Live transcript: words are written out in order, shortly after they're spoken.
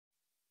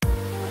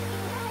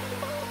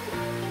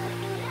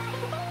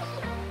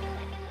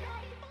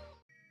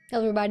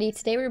Hello everybody,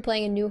 today we're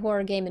playing a new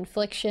horror game,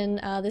 Infliction.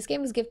 This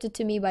game was gifted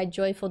to me by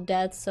Joyful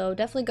Death, so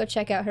definitely go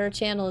check out her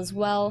channel as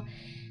well.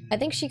 I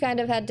think she kind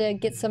of had to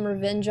get some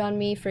revenge on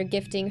me for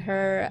gifting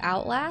her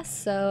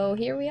Outlast, so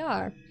here we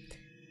are.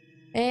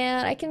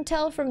 And I can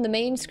tell from the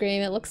main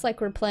screen, it looks like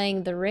we're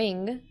playing The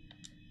Ring.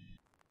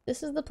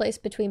 This is the place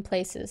between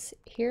places.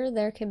 Here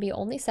there can be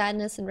only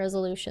sadness and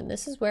resolution.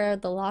 This is where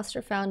the lost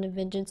are found and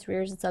vengeance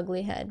rears its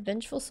ugly head.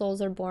 Vengeful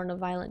souls are born of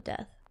violent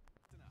death.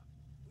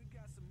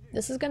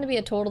 This is going to be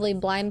a totally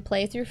blind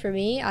playthrough for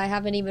me. I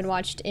haven't even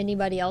watched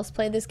anybody else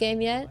play this game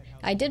yet.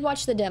 I did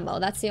watch the demo.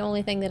 That's the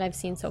only thing that I've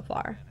seen so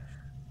far.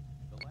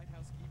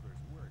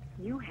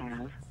 You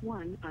have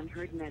one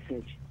unheard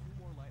message.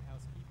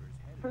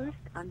 First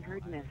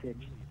unheard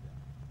message.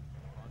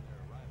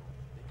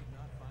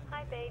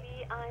 Hi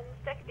baby, I'm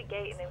stuck at the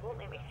gate and they won't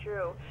let me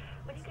through.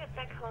 When you get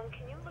back home,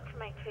 can you look for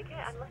my ticket?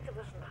 I must have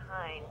left it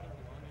behind.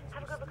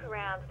 Have a good look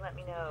around and let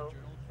me know.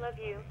 Love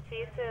you. See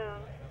you soon.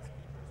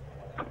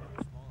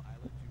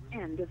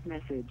 End of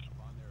message.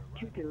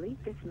 To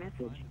delete this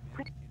message,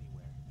 press.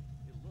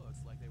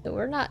 So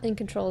we're not in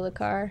control of the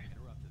car.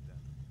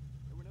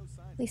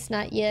 At least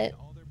not yet.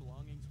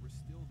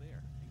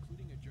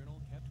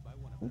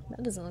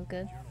 That doesn't look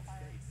good.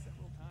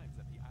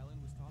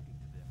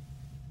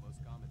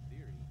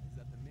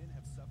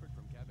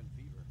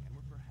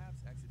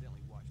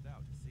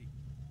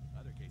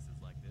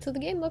 So the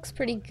game looks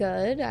pretty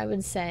good, I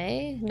would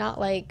say. Not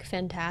like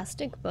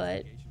fantastic,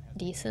 but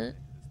decent.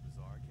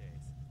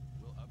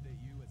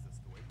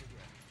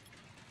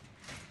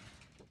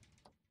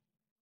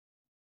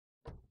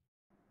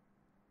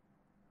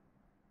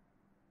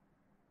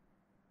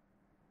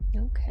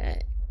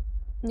 Okay.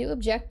 New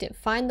objective.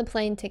 Find the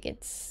plane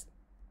tickets.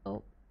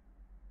 Oh.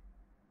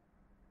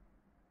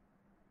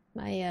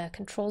 My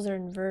controls are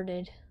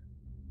inverted.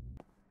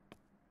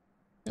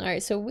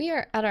 Alright, so we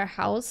are at our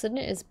house and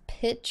it is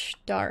pitch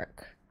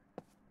dark.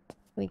 Can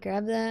we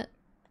grab that?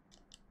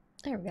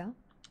 There we go.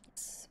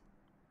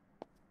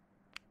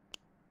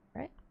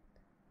 Right.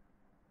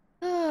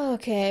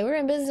 Okay, we're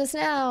in business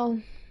now.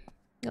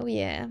 Oh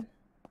yeah.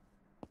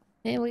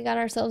 And we got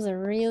ourselves a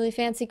really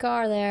fancy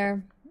car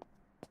there.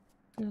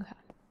 Okay.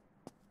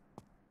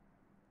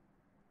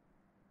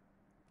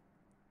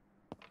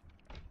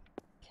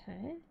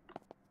 Okay.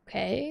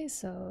 Okay,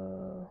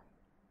 so...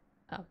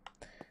 Oh.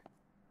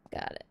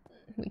 Got it.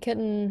 We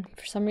couldn't...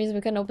 For some reason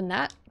we couldn't open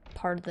that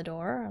part of the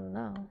door. I don't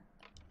know.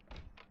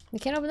 We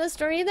can't open this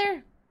door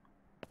either?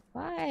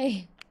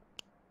 Why?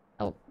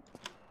 Oh.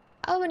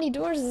 How many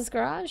doors does this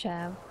garage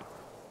have?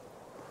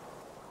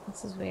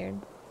 This is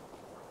weird.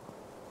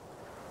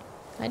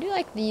 I do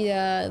like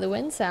the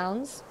wind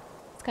sounds.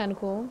 It's kind of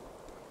cool.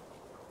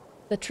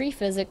 The tree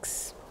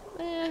physics,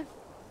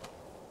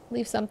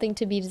 leave something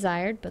to be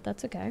desired, but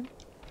that's okay.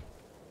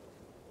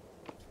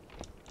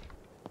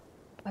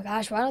 Oh my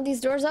gosh, why don't these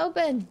doors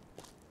open?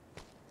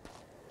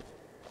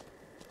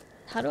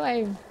 How do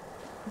I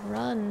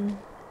run?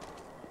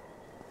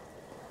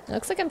 It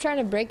looks like I'm trying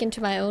to break into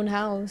my own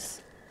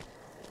house.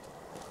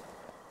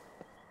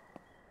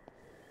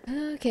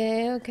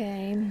 Okay,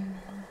 okay.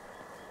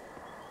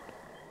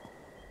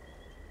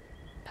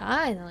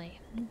 Finally.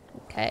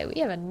 Okay,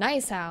 we have a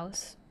nice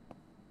house.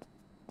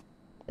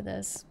 Look at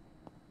this.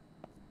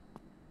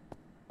 I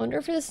wonder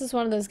if this is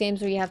one of those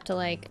games where you have to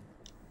like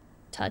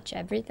touch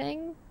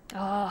everything.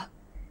 Oh.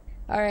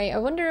 Alright, I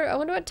wonder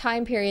what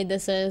time period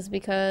this is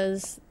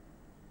because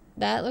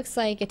that looks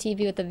like a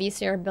TV with a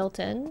VCR built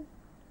in.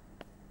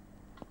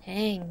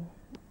 Dang.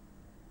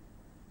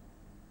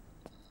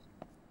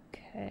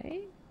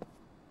 Okay.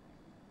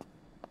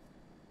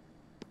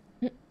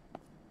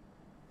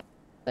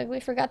 Like we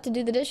forgot to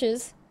do the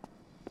dishes.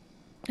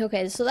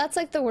 Okay, so that's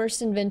like the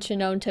worst invention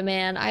known to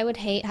man. I would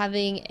hate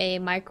having a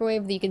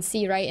microwave that you can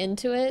see right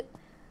into it.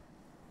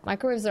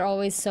 Microwaves are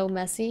always so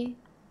messy.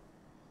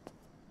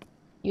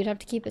 You'd have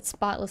to keep it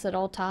spotless at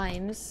all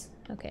times.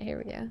 Okay, here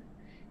we go.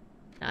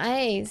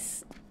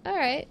 Nice.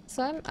 Alright,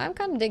 so I'm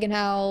kind of digging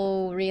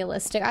how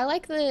realistic. I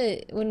like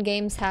when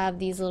games have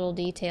these little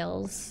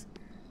details.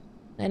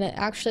 And it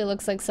actually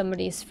looks like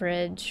somebody's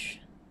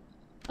fridge.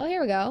 Oh, here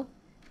we go.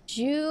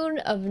 June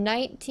of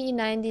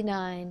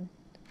 1999.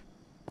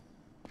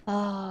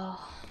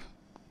 Oh.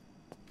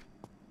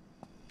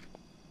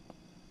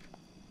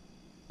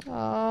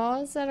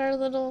 Oh, is that our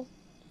little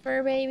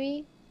fur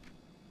baby?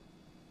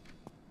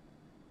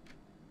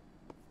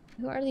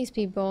 Who are these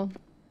people?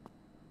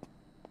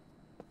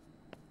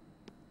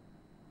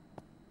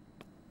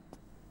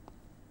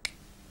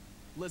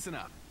 Listen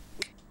up.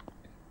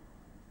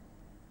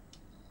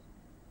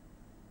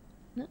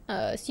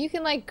 So you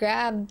can like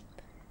grab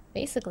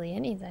basically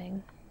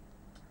anything.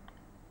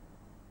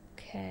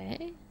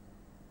 Okay.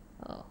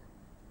 Oh.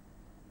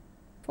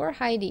 For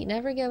Heidi,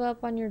 never give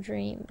up on your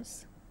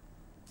dreams.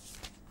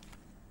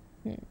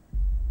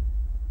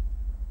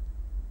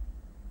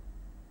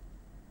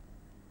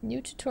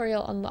 New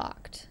tutorial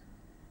unlocked.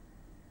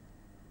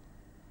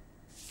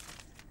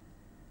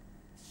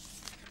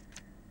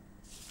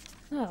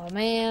 Oh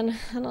man,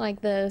 I don't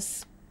like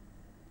this.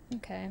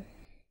 Okay.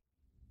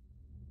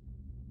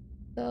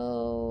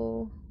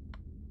 So...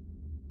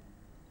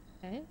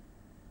 Okay.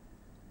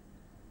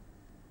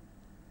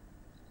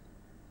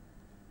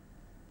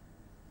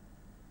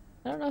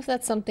 I don't know if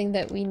that's something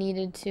that we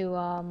needed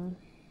to,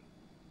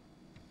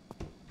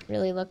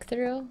 really look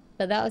through,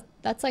 but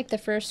that's like the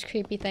first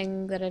creepy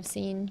thing that I've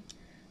seen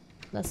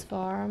thus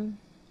far.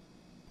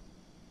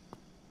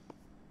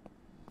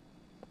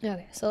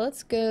 Okay, so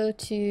let's go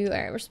to...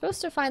 Alright, we're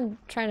supposed to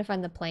trying to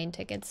find the plane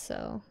tickets,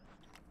 so...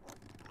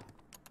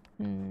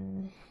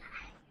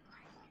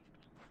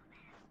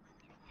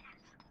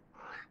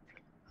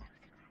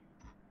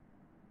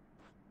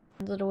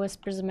 Little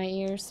whispers in my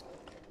ears.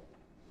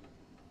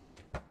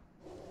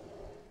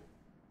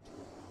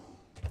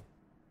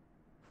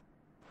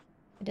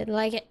 I didn't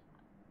like it.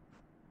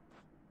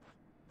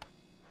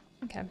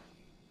 Okay.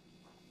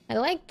 I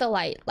like the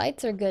light.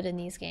 Lights are good in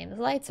these games.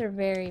 Lights are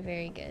very,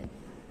 very good.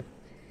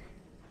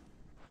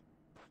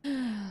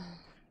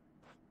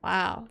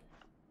 Wow.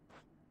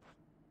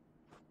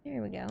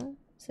 There we go.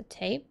 It's a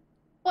tape.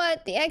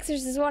 What? The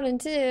Exorcist 1 and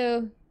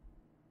 2?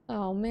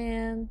 Oh,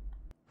 man.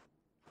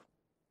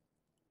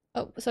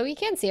 Oh, so we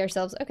can see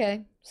ourselves.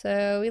 Okay.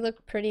 So we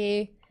look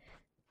pretty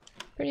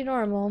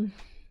normal.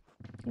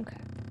 Okay.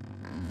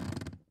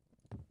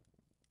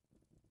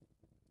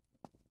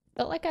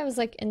 Felt like I was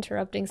like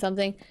interrupting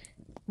something.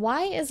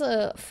 Why is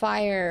a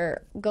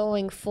fire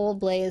going full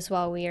blaze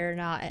while we are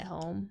not at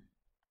home?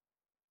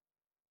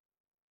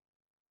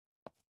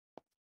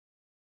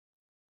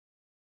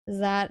 Is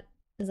that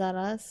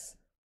us?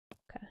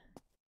 Okay.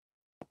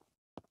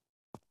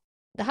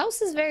 The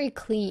house is very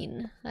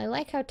clean. I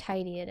like how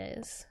tidy it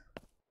is.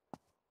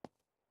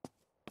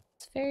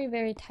 It's very,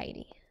 very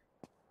tidy.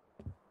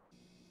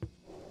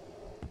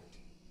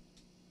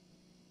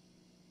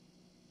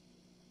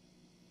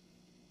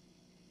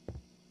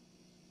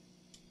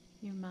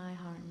 You're my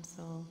heart and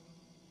soul.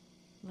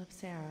 Love,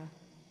 Sarah.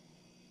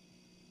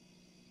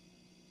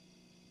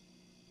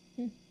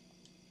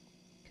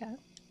 Okay.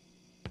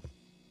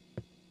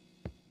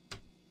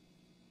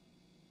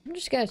 I'm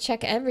just gonna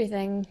check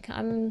everything.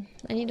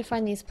 I need to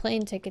find these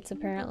plane tickets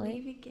apparently. Can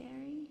you believe it,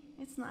 Gary?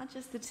 It's not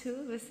just the two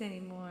of us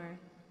anymore.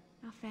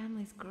 Our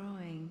family's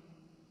growing.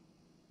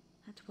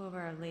 That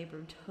 12-hour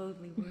labor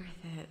totally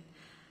worth it.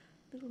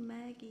 Little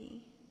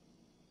Maggie.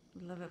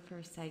 Love at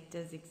first sight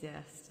does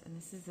exist, and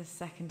this is the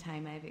second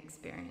time I've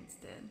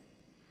experienced it. I'm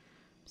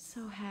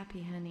so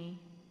happy, honey.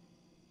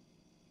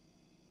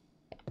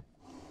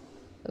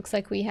 Looks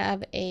like we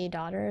have a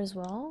daughter as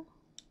well.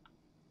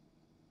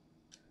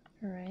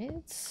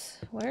 Alright.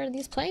 Where are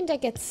these plane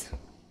tickets?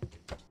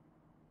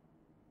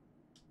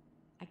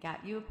 I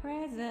got you a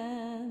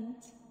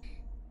present.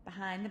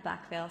 Behind the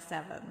Black Veil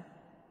 7.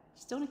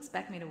 Just don't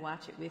expect me to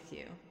watch it with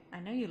you. I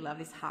know you love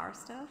this horror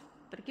stuff,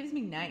 but it gives me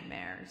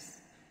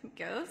nightmares.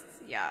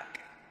 Ghosts? Yuck.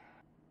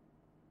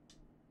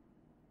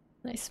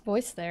 Nice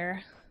voice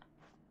there.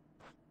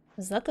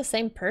 Is that the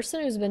same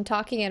person who's been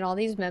talking in all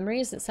these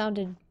memories? It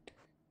sounded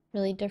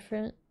really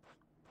different.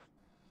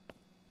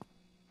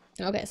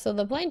 Okay, so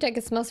the plane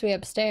tickets must be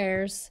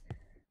upstairs.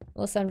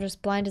 Unless I'm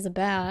just blind as a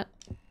bat.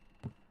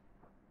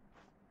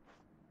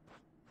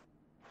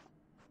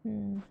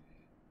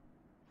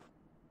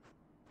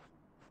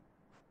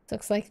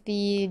 Looks like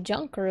the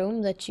junk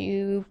room that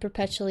you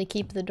perpetually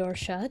keep the door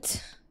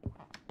shut.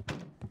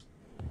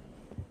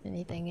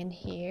 Anything in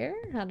here?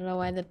 I don't know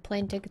why the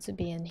plane tickets would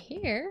be in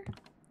here.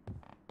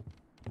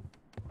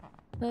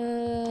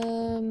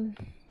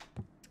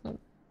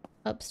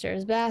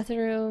 Upstairs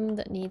bathroom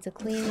that needs a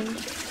cleaning. Can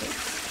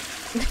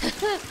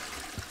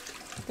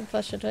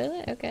flush the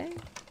toilet? Okay.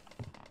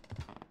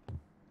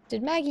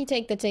 Did Maggie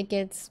take the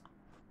tickets?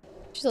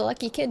 She's a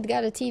lucky kid,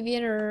 got a TV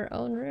in her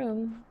own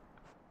room.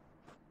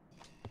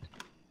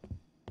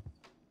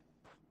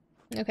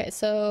 Okay,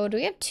 so do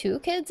we have two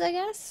kids, I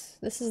guess?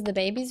 This is the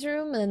baby's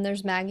room, and then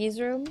there's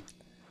Maggie's room.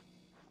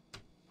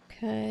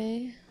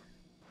 Okay.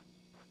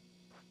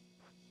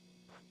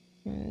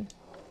 I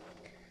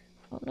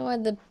don't know why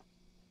would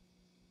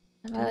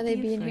they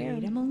be in here?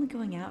 I'm only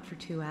going out for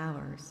 2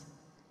 hours.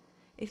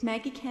 If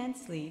Maggie can't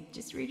sleep,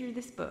 just read her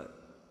this book.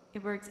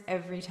 It works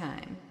every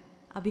time.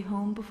 I'll be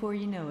home before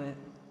you know it.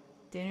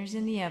 Dinner's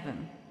in the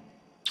oven.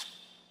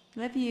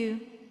 Love you.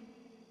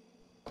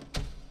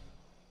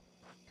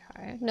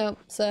 Okay, nope.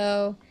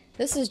 So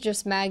this is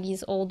just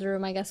Maggie's old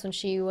room, I guess, when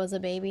she was a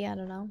baby. I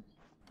don't know.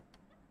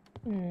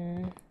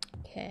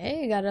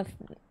 Okay, got a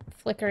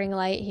flickering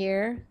light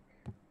here.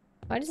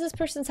 Why does this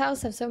person's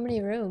house have so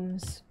many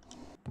rooms?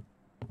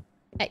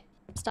 Hey,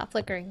 stop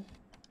flickering.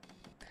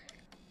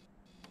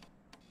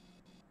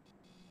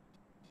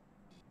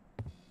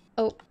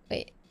 Oh,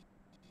 wait.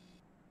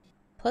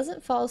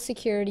 Pleasant Falls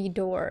security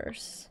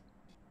doors.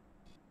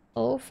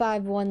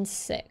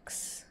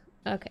 0516.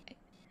 Okay.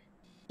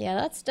 Yeah,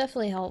 that's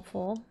definitely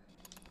helpful.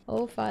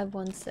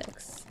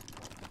 0516.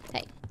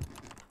 Hey.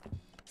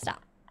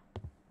 Stop.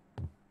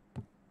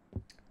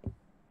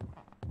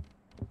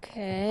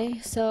 Okay,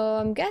 so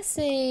I'm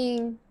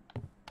guessing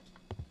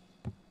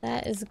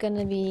that is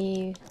gonna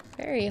be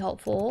very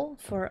helpful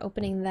for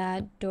opening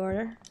that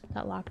door,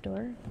 that locked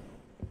door.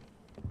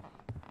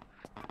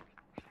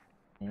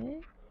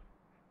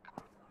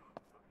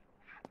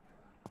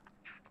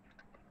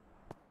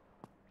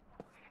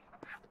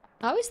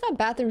 I always thought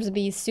bathrooms would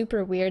be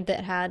super weird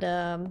that had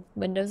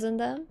windows in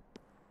them.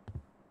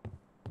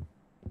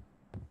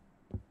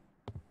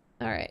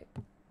 Alright.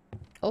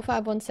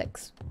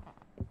 0516.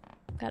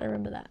 Gotta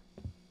remember that.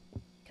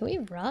 Can we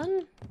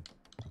run?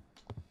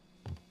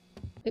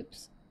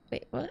 Oops.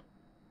 Wait, what?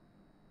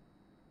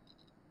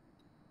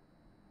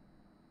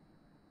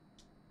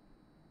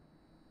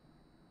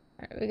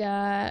 Alright, we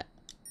got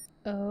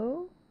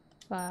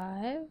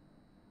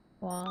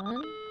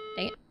 051.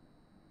 Dang it.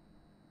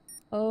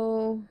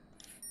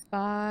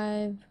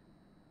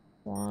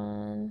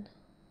 05116.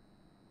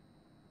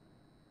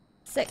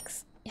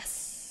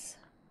 Yes.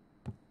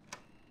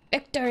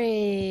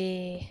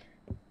 Victory.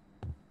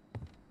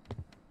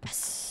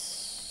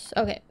 Yes.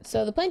 Okay,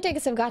 so the plane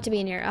tickets have got to be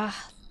in here.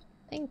 Ah,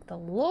 thank the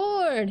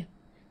Lord.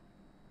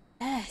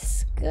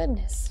 Yes,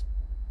 goodness.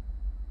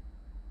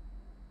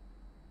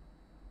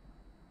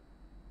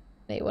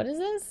 Wait, what is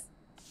this?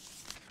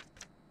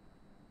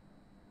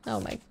 Oh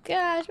my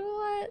gosh,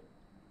 what?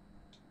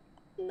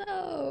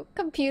 No,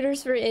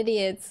 computers for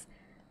idiots.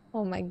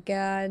 Oh my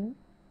god.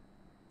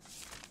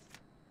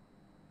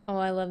 Oh,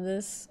 I love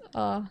this.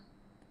 Oh,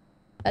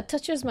 that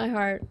touches my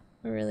heart.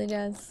 It really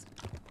does.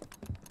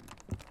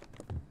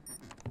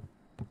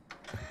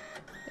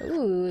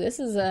 Ooh, this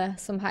is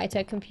some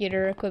high-tech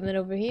computer equipment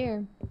over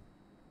here.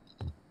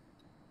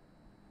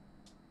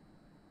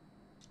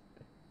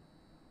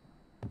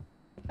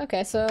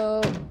 Okay,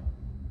 so...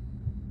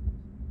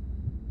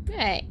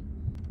 Hey.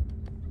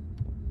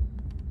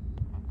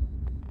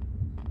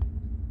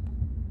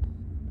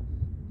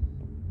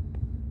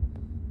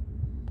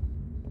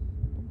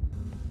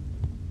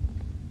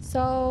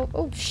 So...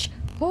 Oh, shh!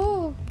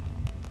 Oh!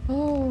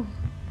 Oh!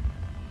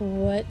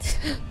 What?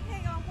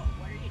 Hang on,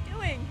 what are you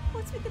doing?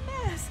 What's with the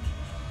mask?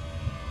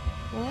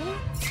 What?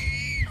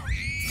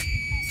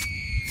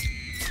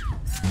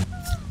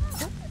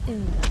 What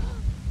in the...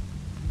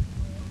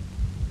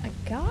 My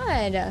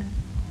god!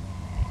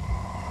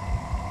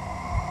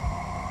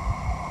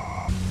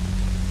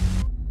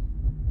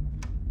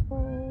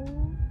 Oh.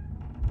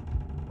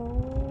 Oh.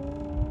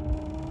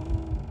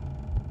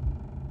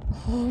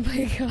 Oh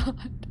my god.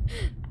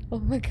 Oh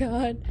my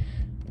god.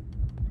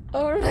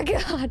 Oh my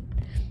god.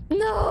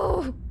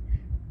 No!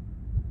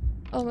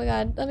 Oh my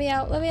god. Let me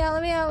out. Let me out.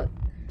 Let me out.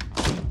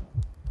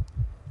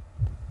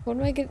 What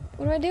am I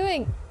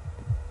doing?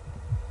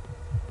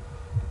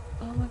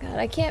 Oh my god.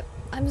 I can't.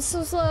 I'm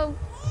so slow.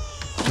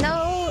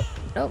 No!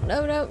 Nope,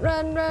 no, no.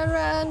 Run, run,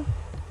 run.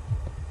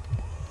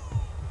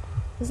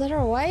 Is that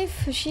our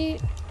wife? Is she...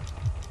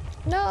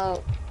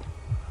 No.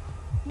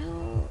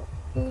 No.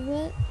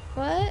 Movement.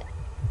 What?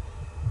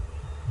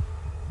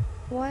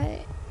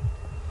 What?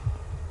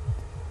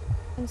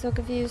 I'm so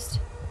confused.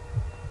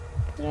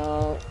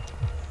 No.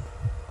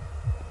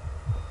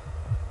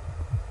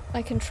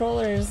 My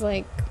controller is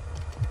like...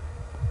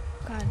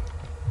 God.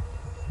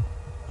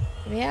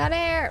 Get me out of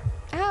here!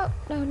 Out!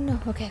 No, no.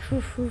 Okay.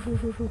 Whew, whew, whew,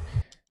 whew, whew.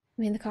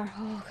 I'm in the car.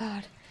 Oh,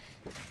 God.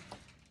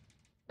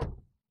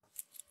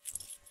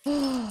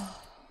 Oh.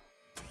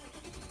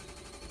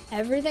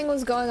 Everything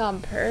was going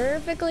on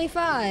perfectly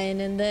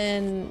fine, and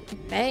then...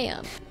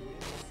 Bam.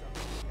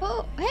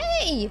 Oh,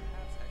 hey!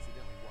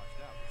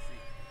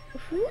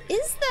 Who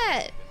is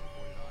that?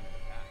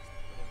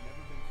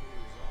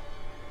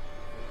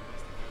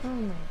 Oh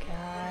my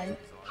god.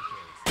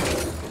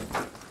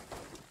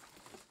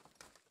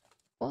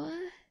 What?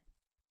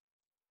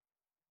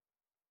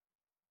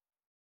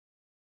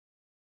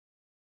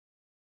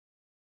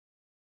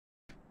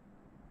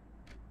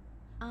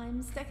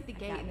 I'm stuck at the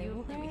gate and they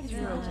won't let me through.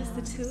 It's not just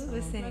the two of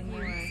us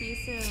anymore. See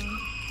you soon.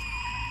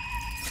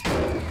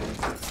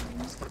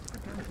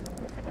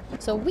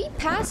 So we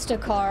passed a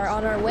car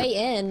on our way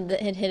in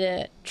that had hit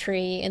a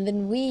tree, and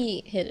then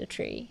we hit a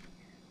tree.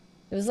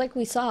 It was like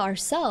we saw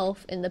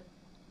ourselves in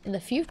the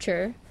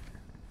future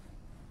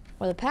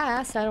or the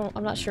past.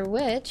 I'm not sure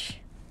which.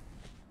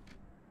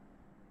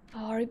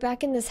 Oh, are we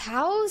back in this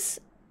house?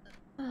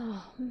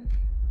 Oh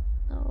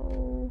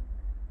no.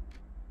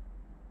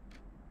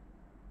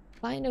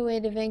 Find a way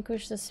to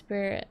vanquish the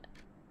spirit.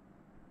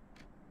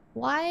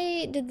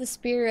 Why did the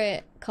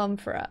spirit come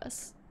for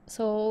us?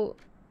 So...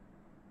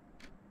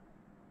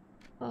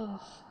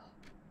 Oh.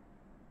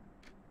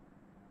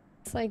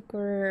 It's like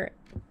we're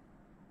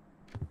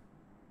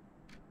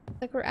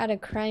at a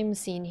crime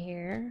scene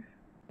here.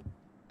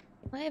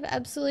 I have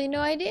absolutely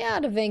no idea how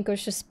to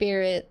vanquish a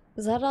spirit.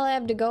 Is that all I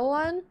have to go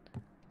on?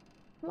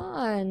 Come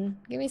on,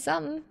 give me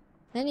something.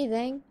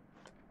 Anything.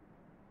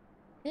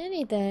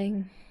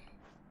 Anything.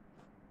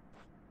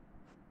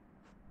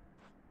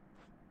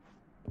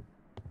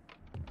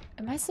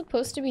 Am I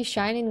supposed to be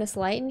shining this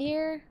light in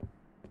here?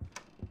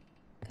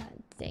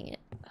 God dang it.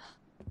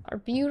 Our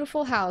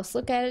beautiful house.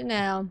 Look at it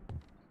now.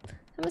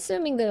 I'm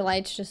assuming the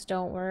lights just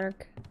don't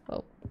work.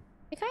 Oh,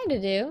 they kinda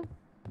do.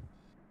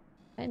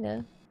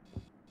 Kinda.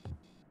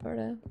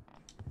 Sorta.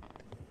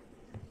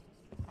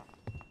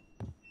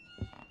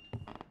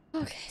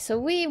 Okay, so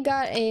we've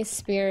got a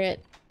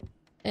spirit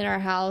in our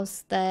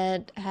house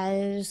that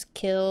has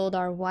killed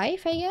our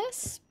wife, I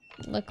guess?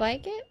 Look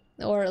like it?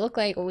 Or it looked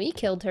like we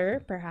killed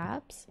her,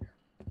 perhaps.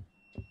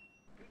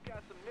 We've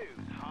got some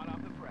news hot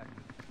off the presses.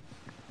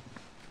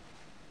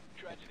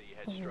 Tragedy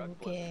has struck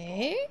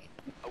Okay.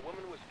 Pleasant Falls. A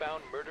woman was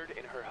found murdered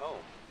in her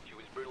home. She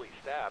was brutally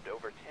stabbed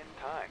over 10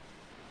 times.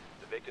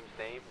 The victim's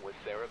name was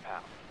Sarah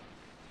Pound.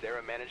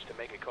 Sarah managed to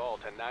make a call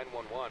to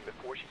 911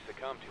 before she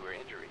succumbed to her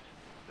injuries.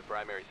 The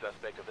primary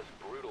suspect of this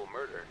brutal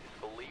murder is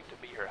believed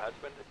to be her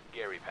husband,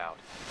 Gary Pound.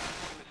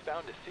 He was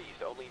found deceased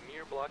only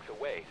mere blocks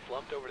away,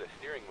 slumped over the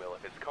steering wheel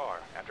of his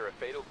car after a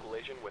fatal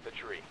collision with a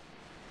tree.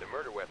 The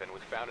murder weapon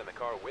was found in the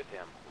car with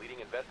him,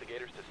 leading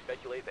investigators to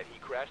speculate that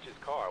he crashed his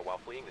car while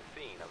fleeing the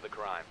scene of the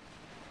crime.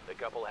 The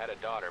couple had a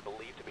daughter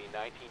believed to be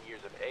 19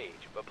 years of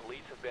age, but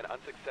police have been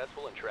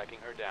unsuccessful in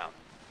tracking her down.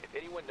 If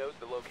anyone knows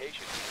the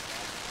location,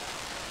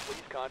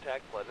 please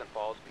contact Pleasant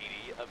Falls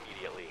PD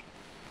immediately.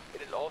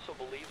 It is also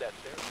believed that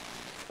Sarah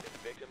is a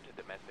victim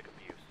to domestic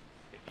abuse.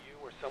 If you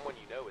or someone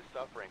you know is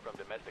suffering from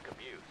domestic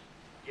abuse,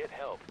 get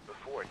help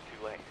before it's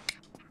too late.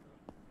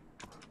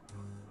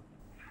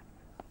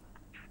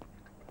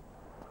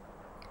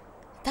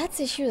 That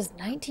says she was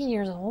 19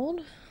 years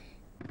old?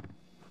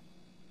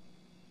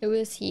 Who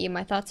is he?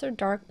 My thoughts are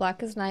dark,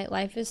 black as night,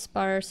 life is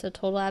sparse, a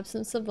total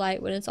absence of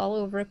light. When it's all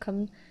over,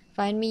 come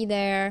find me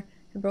there.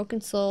 A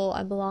broken soul,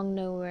 I belong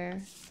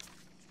nowhere.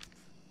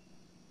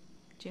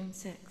 June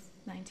 6th,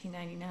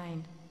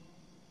 1999.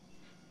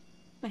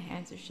 My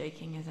hands are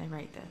shaking as I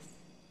write this.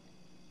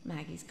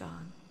 Maggie's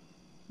gone.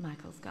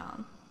 Michael's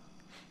gone.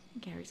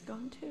 And Gary's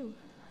gone too.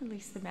 At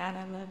least the man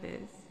I love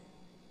is.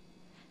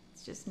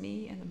 It's just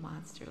me and the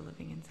monster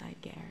living inside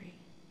Gary.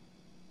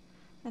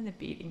 And the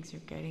beatings are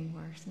getting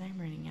worse and I'm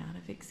running out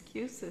of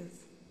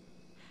excuses.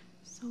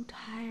 I'm so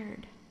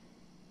tired.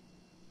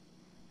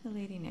 The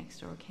lady next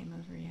door came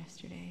over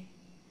yesterday.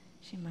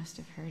 She must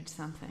have heard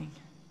something.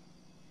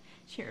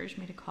 She urged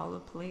me to call the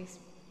police,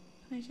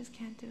 but I just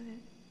can't do it.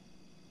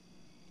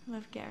 I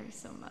love Gary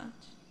so much.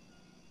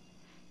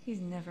 He's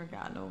never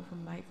gotten over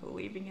Michael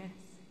leaving us,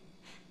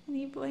 and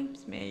he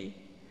blames me.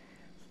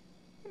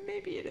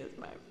 Maybe it is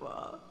my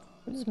fault.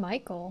 Who's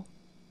Michael?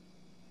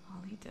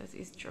 All he does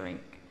is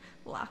drink,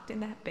 locked in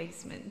that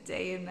basement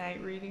day and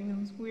night reading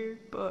those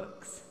weird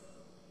books.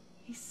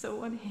 He's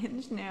so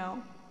unhinged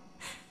now.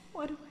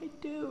 What do I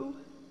do?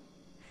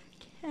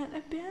 I can't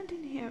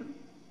abandon him.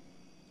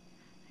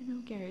 I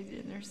know Gary's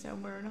in there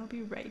somewhere and I'll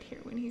be right here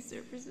when he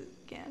surfaces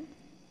again.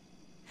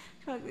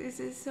 God, this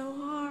is so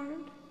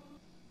hard.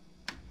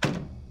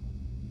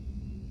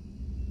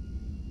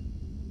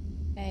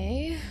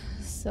 Okay,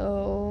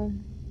 so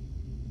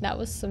that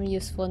was some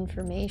useful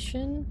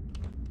information.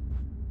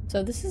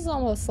 So this is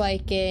almost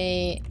like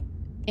a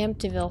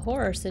Amityville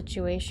horror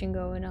situation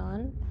going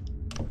on.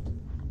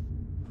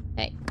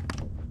 Hey,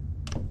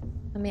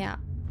 let me out.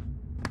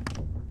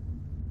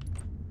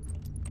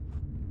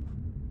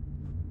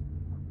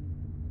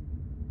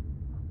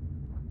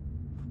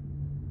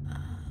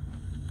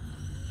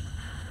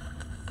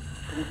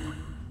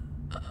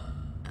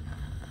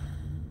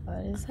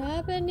 What is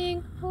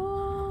happening?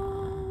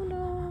 Oh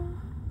no.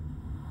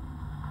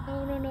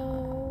 No, no,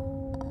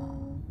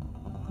 no.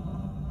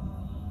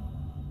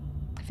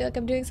 I feel like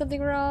I'm doing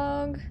something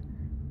wrong.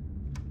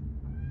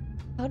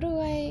 How do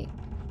I...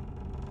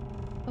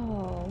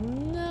 Oh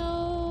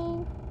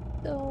no.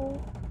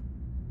 Don't.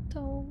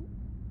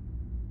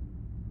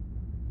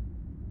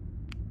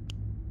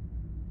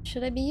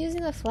 Should I be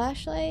using the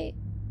flashlight?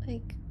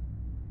 Like...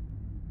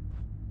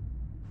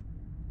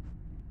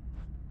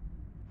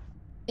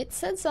 It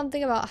said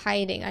something about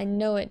hiding. I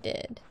know it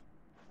did.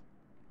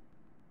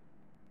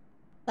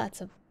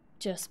 That's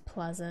just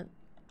pleasant.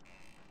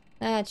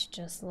 That's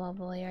just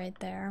lovely right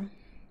there.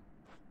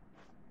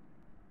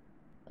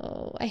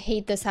 Oh, I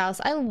hate this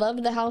house. I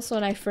loved the house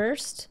when I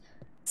first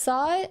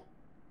saw it.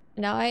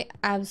 Now I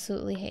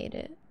absolutely hate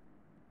it.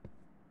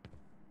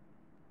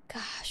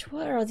 Gosh,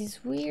 what are all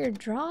these weird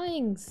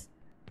drawings?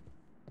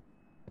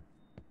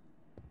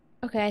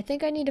 Okay, I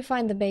think I need to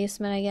find the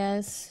basement, I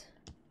guess.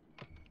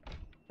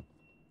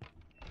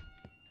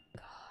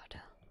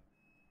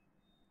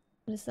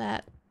 What is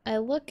that? I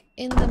look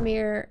in the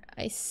mirror,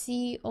 I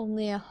see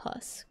only a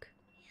husk.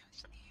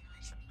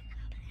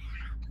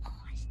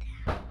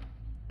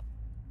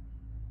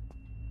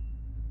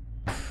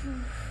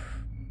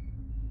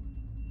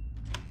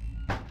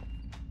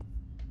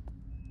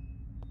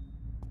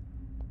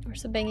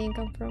 Where's the banging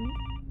come from?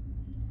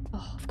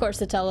 Oh, of course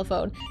the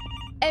telephone.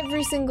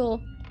 Every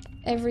single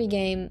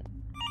game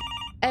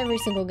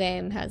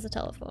has a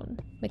telephone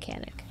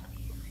mechanic.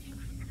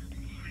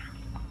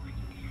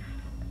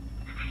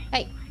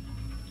 Hey!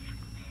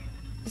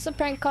 Is this a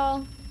prank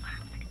call?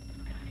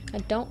 I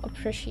don't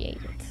appreciate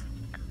it.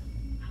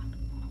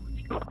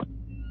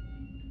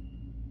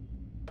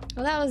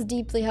 Well, that was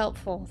deeply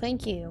helpful.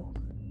 Thank you.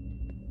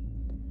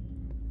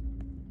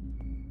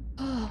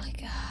 Oh my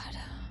god.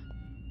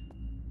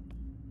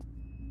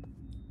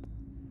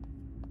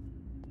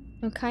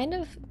 I'm kind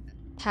of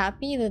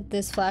happy that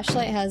this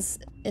flashlight has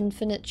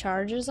infinite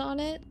charges on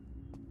it.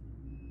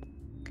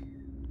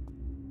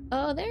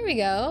 Oh, there we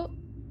go.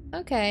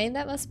 Okay,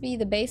 that must be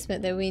the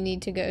basement that we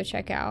need to go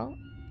check out.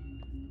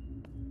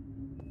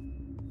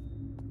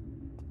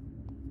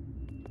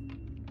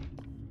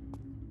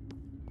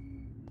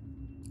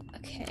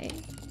 Okay.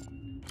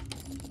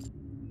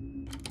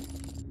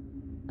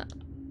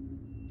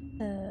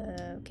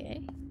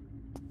 Okay.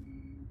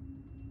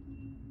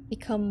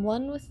 Become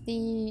one with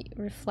the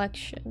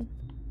reflection.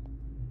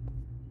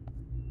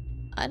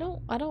 I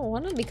don't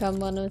want to become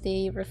one with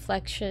the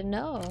reflection.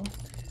 No.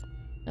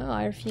 No,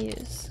 I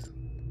refuse.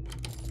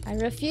 I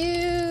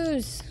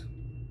refuse!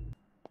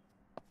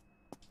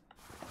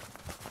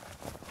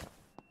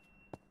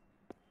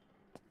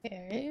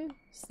 Okay.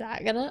 Is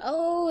that gonna—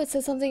 oh, it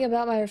says something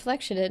about my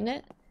reflection, didn't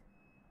it?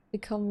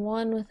 Become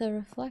one with a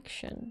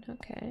reflection.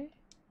 Okay.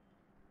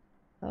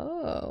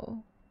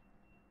 Oh.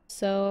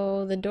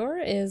 So the door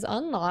is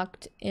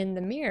unlocked in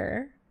the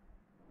mirror.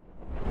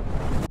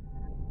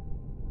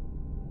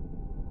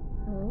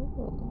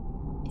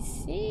 Oh, I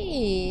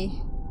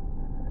see.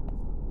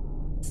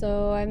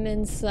 So I'm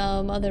in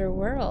some other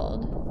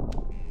world.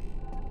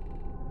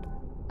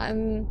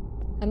 I'm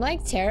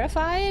like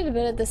terrified,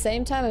 but at the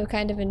same time I'm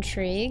kind of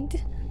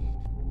intrigued.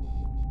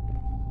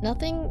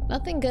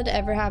 Nothing good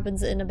ever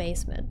happens in a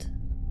basement.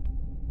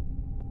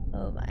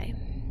 Oh my.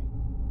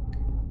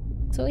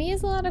 So he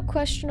has a lot of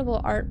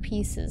questionable art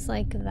pieces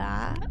like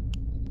that.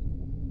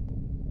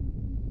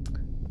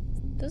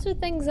 Those are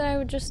things that I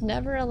would just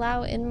never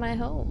allow in my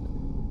home.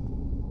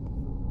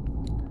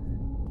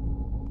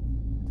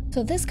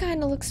 So this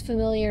kind of looks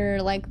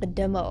familiar, like the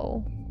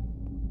demo-ish,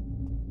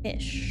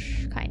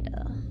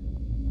 kinda.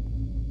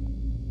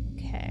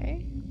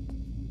 Okay.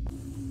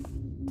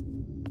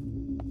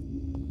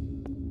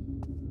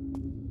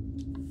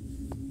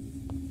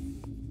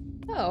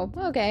 Oh,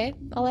 okay.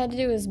 All I had to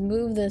do is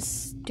move this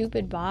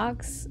stupid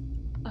box.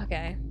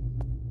 Okay.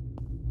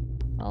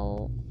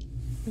 I'll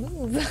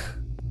move.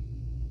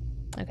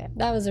 Okay,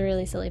 that was a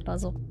really silly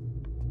puzzle.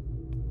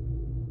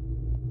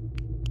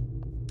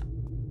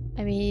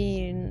 I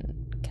mean,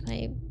 can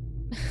I...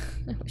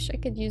 I wish I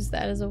could use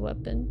that as a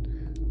weapon.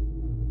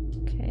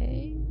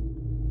 Okay.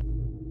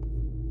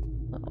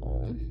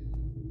 Oh.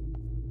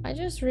 I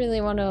just really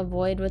want to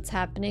avoid what's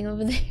happening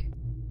over there.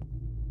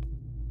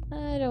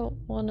 I don't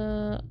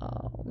wanna...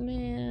 oh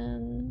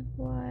man,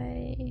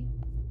 why?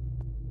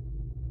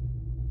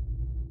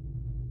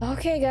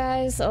 Okay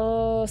guys,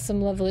 oh, some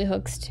lovely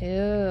hooks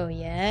too,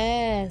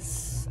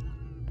 yes.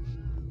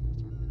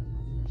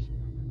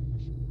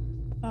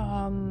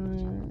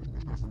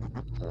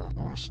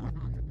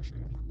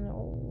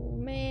 Oh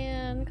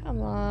man,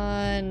 come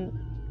on.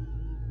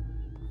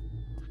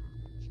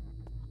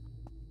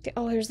 Okay,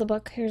 oh, here's the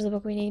book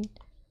we need.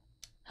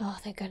 Oh,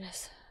 thank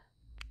goodness.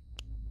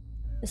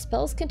 The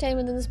spells contained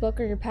within this book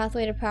are your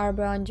pathway to power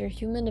beyond your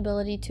human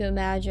ability to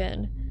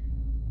imagine.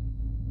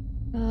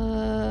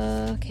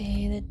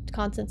 Okay, the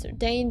contents are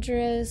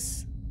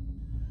dangerous.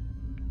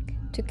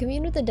 To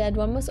commune with the dead,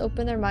 one must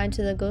open their mind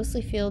to the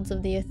ghostly fields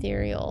of the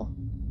ethereal.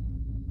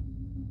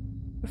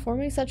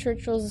 Performing such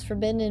rituals is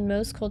forbidden in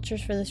most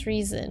cultures for this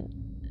reason.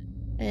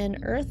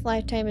 An Earth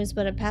lifetime is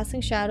but a passing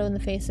shadow in the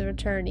face of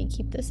eternity.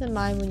 Keep this in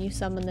mind when you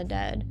summon the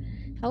dead.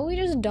 How about we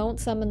just don't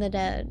summon the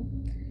dead?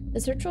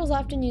 This ritual is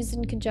often used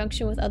in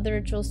conjunction with other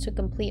rituals to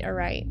complete a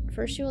rite.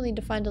 First, you will need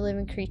to find a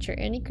living creature.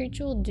 Any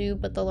creature will do,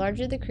 but the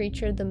larger the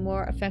creature, the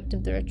more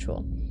effective the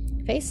ritual.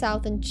 Face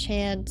south and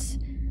chant.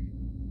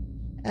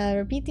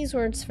 Repeat these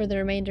words for the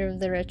remainder of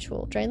the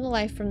ritual. Drain the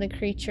life from the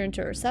creature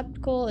into a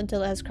receptacle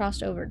until it has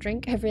crossed over.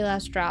 Drink every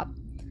last drop.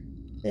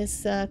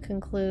 This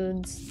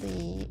concludes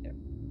the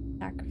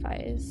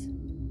sacrifice.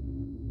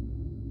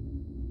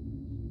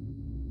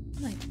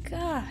 Oh my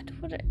god,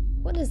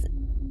 what is it?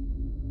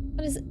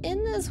 What is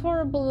in this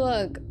horrible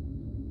book?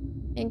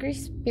 Angry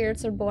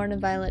spirits are born in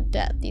violent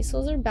death. These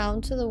souls are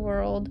bound to the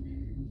world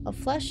of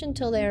flesh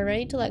until they are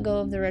ready to let go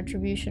of their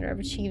retribution or have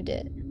achieved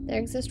it. There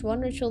exists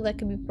one ritual that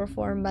can be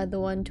performed by the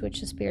one to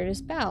which the spirit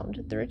is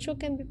bound. The ritual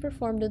can be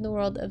performed in the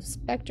world of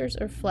specters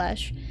or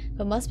flesh,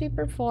 but must be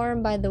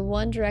performed by the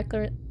one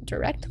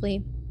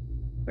directly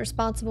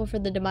responsible for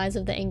the demise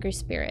of the angry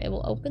spirit. It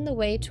will open the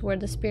way to where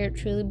the spirit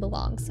truly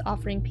belongs,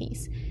 offering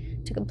peace.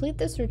 To complete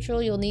this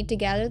ritual, you'll need to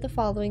gather the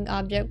following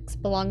objects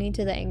belonging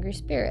to the angry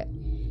spirit: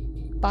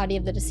 body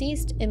of the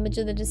deceased, image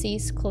of the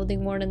deceased,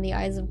 clothing worn in the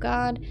eyes of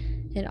God,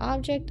 an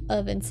object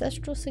of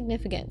ancestral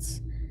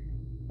significance.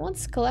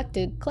 Once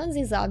collected, cleanse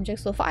these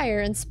objects with fire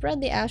and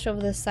spread the ash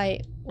over the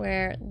site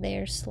where they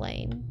are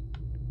slain.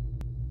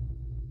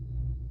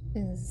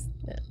 Is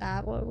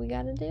that what we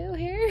gotta do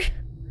here?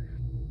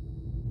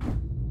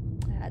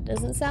 That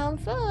doesn't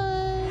sound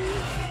fun.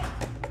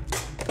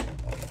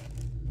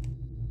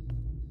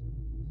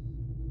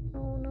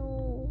 Oh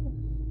no.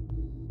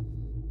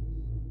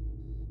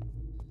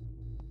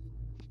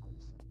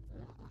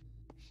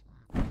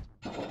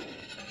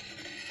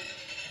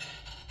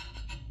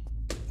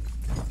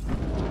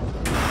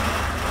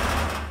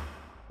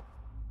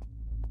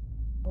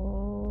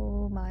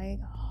 Oh my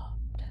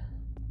god.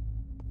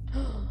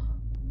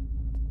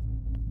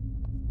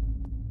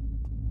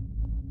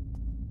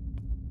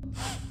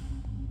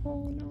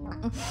 Oh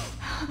no.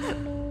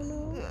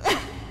 no.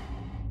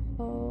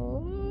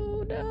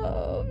 Oh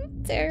no,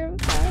 I'm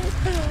terrified.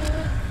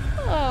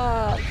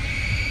 Oh.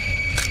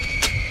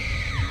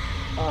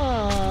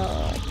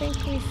 Oh, I think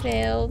we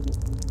failed.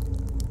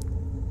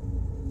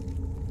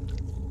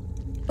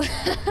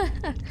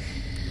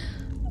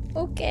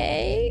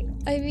 Okay,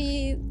 I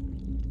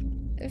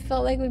mean, I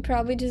felt like we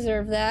probably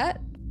deserve that.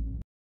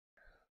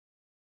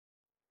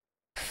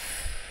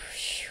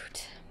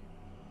 Shoot.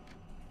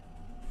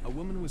 A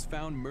woman was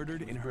found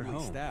murdered in her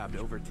home, stabbed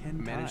over 10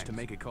 times. Managed to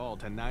make a call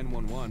to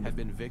 911, had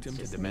been victim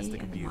to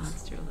domestic abuse.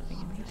 Monster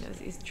living in me does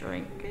his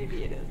drink.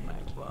 Maybe it is my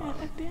fault.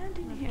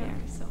 Abandon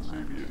him so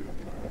much.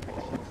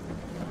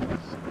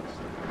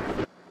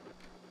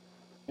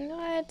 You know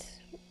what?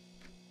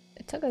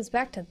 It took us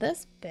back to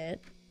this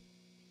bit.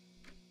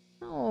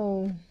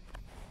 Oh.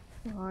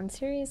 Come on,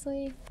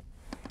 seriously?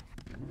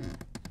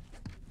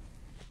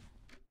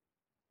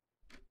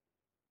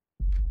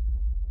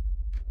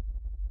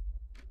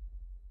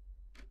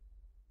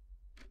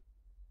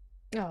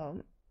 Oh.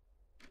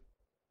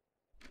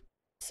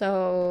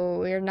 So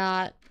we're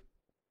not...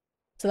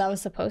 So that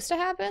was supposed to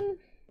happen?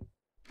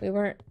 We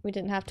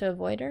didn't have to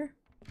avoid her?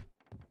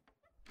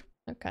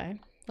 Okay.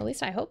 At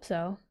least I hope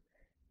so.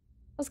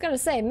 I was gonna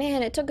say,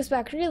 man, it took us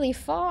back really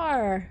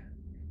far.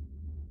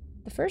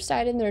 The first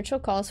item the ritual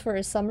calls for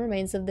is some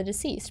remains of the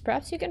deceased.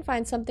 Perhaps you can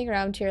find something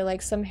around here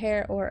like some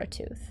hair or a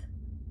tooth.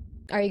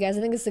 Alright, you guys,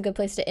 I think this is a good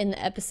place to end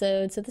the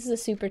episode. So this is a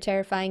super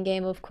terrifying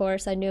game, of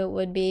course. I knew it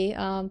would be.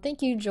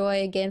 Thank you,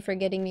 Joy, again, for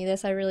getting me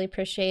this. I really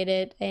appreciate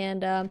it.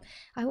 And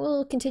I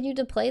will continue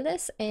to play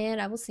this,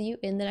 and I will see you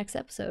in the next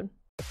episode.